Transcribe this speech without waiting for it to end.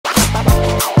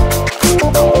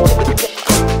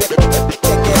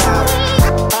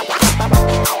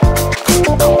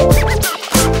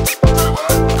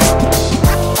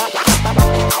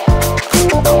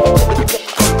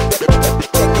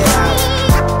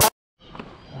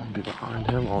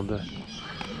all day.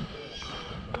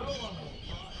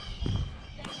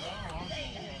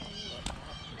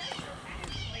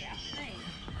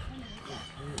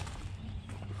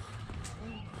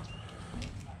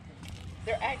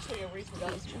 They're actually a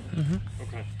reproduction.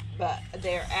 Okay. But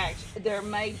they're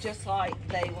made just like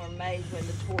they were made when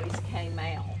the toys came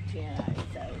out, you know.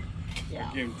 So yeah.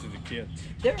 Give them to the kids.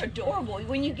 They're adorable.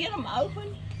 When you get them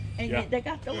open, and they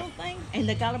got the little thing, and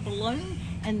they got a balloon,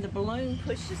 and the balloon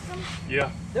pushes them. Yeah.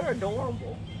 They're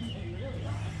adorable.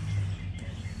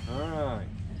 All right.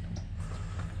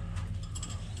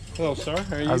 Hello, sir.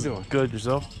 How are you How's doing? Good,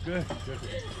 yourself? Good. Good.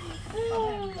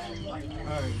 All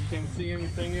right. You can't see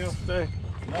anything else today?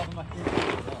 Nothing like this.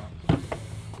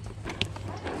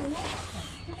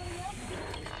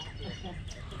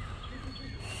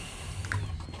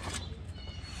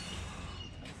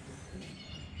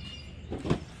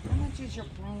 How much is your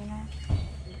planner?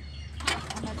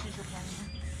 How much is your planner?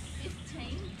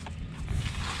 15.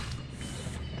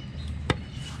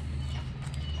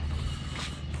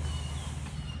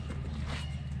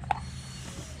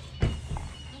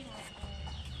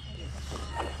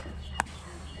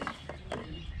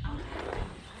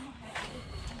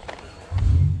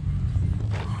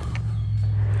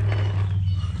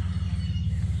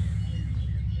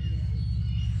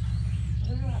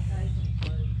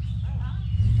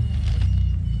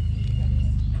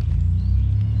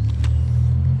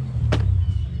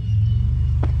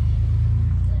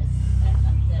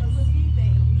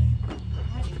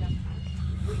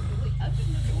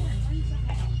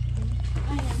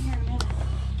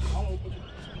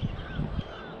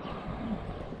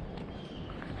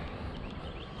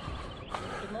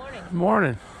 Good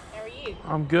morning. How are you?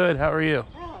 I'm good. How are you?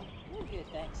 Oh, we're good,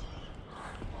 thanks.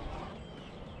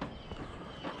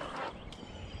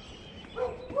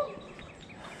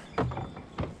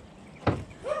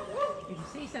 If you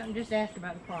see something, just ask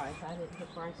about the price. I didn't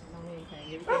put prices on anything.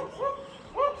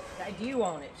 Everything's due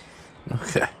on it.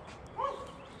 Okay.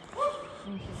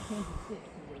 And she said 10 to 6,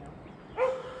 you know.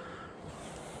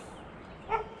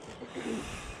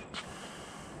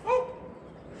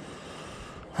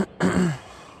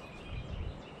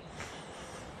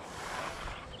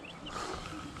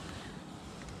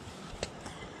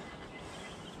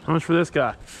 How much for this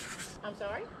guy? I'm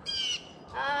sorry?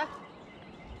 How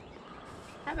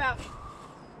about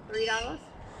 $3?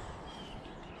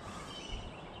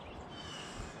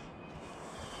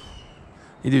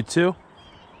 You do 2?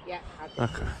 Yeah, I'll take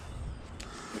Okay.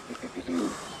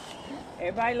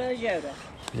 Everybody loves Yoda.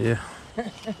 Yeah.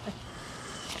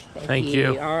 Thank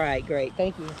you. All right, great.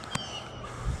 Thank you.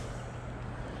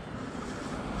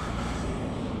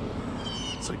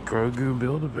 It's like Grogu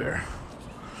Build-A-Bear.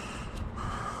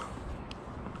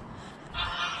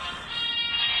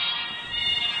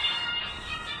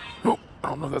 Oh, I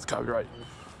don't know if that's copyright.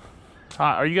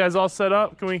 Hi, are you guys all set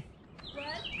up? Can we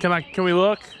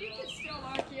look? You can still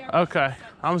like you. Okay.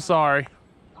 I'm sorry.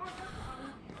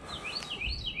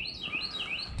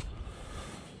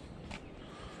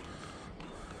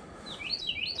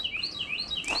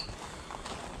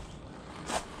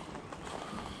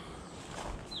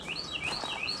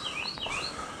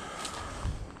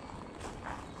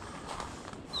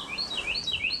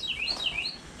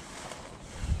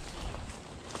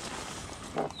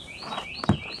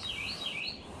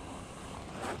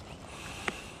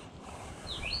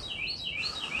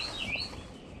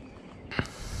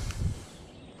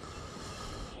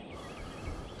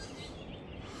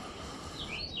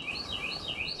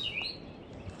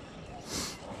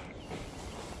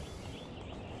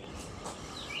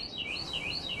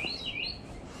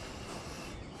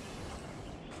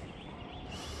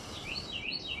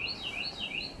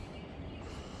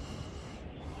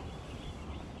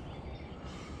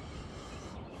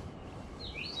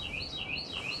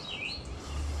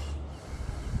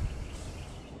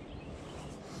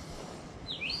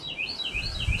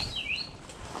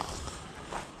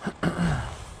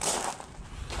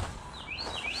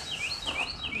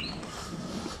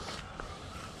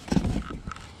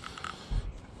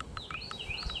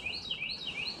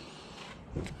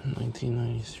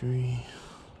 $19.93.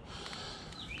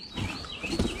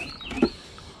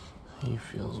 He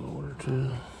feels older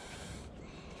too.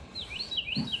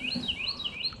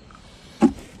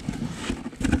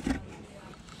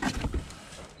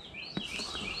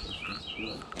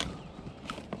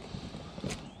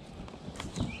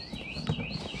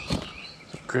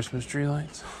 Christmas tree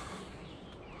lights.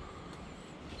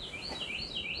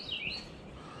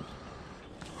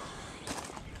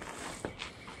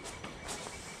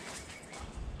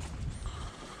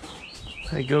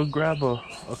 Hey, go grab a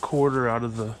quarter out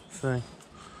of the thing.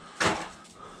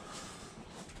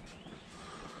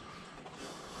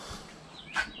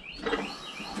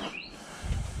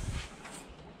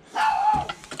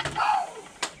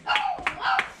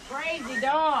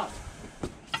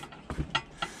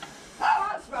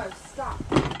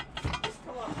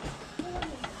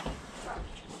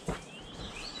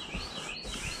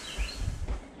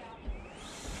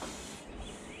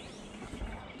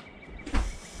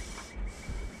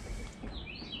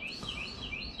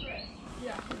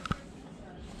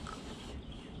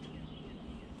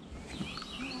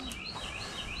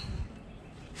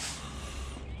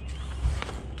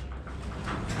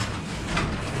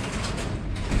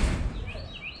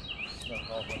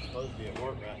 I'm supposed to be at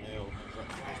work right now.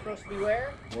 Supposed to be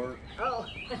where? Work. Oh.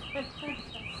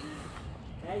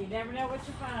 Yeah, you never know what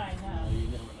you find, huh? You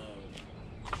never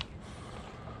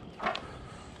know.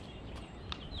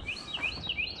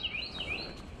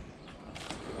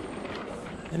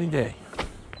 Any day.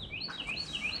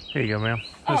 Here you go, ma'am.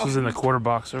 This was in the quarter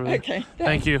box over there. Okay.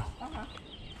 Thank you.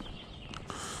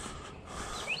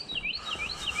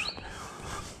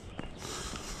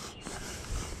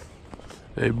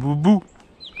 Hey, boo boo.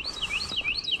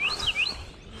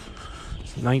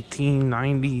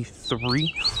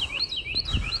 1993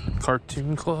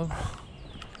 Cartoon Club.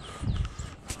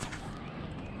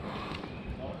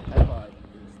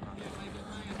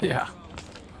 Yeah.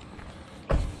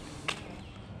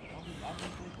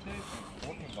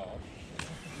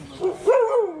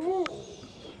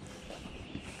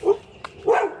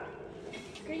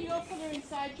 Can you go further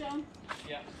inside, John?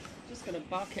 Yeah. Just gonna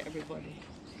bark at everybody.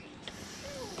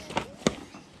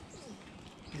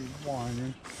 He's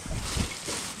whining.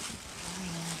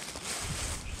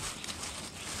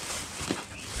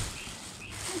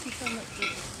 Thank you so much.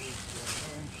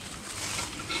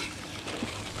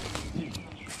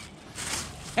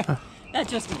 That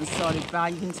just for the sorted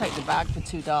bag. You can take the bag for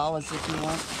 $2 if you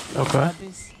want. Okay.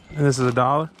 Barbies. And this is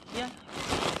 $1? Yeah.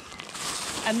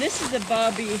 And this is a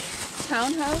Barbie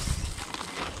townhouse.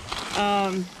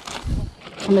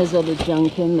 And there's other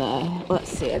junk in there.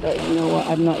 Let's see, I don't even know what,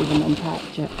 I've not even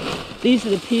unpacked yet. These are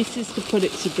the pieces to put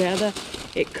it together.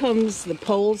 It comes, the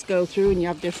poles go through and you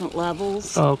have different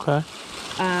levels. Oh, okay.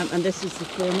 And this is the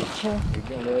furniture,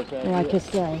 like I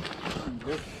say.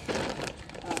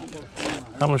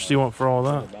 How much do you want for all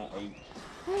that? About 8.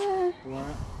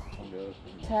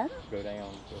 10 Go down.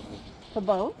 for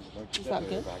both? Is that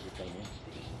good?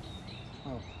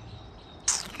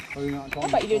 Oh, you're not How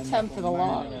about you do 10 for the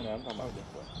lot? No, I'm talking about this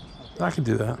way. I can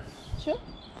do that. Sure.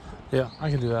 Yeah, I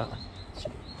can do that. Alright,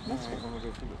 I'm gonna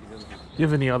go see what he does. Do you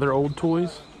have any other old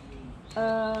toys?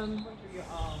 No,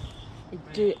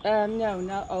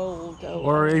 not old.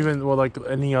 Or even, well, like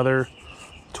any other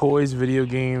toys, video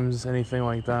games, anything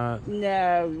like that?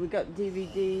 No, we got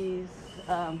DVDs.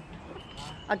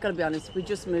 I gotta be honest, we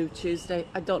just moved Tuesday.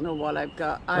 I don't know what I've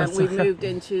got. We moved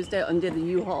in Tuesday and did the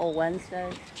U-Haul Wednesday.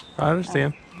 I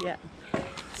understand. Yeah. You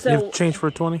So, have change for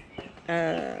a 20?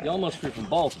 Y'all must be from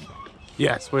Boston.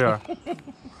 Yes, we are.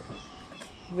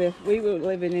 we were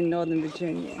living in Northern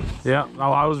Virginia. Yeah,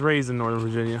 I was raised in Northern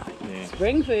Virginia.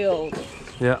 Springfield.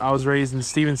 Yeah, I was raised in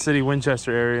Stephen City,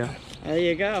 Winchester area. There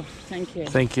you go. Thank you.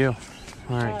 Thank you.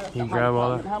 All right, you grab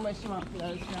all that. How much do you want for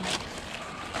those, John?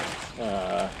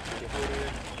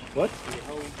 What?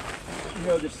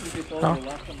 No, the secret told Huh? me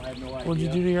last time I had no idea. What'd you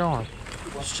do to your arm?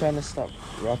 Just trying to stop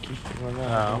Rocky from doing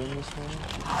this one.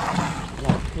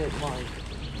 Like, hit Mike.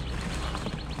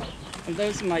 And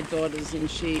those are my daughters, and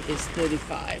she is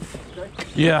 35.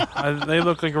 Yeah, they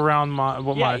look like around my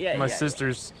Yeah, my yeah.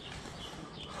 sister's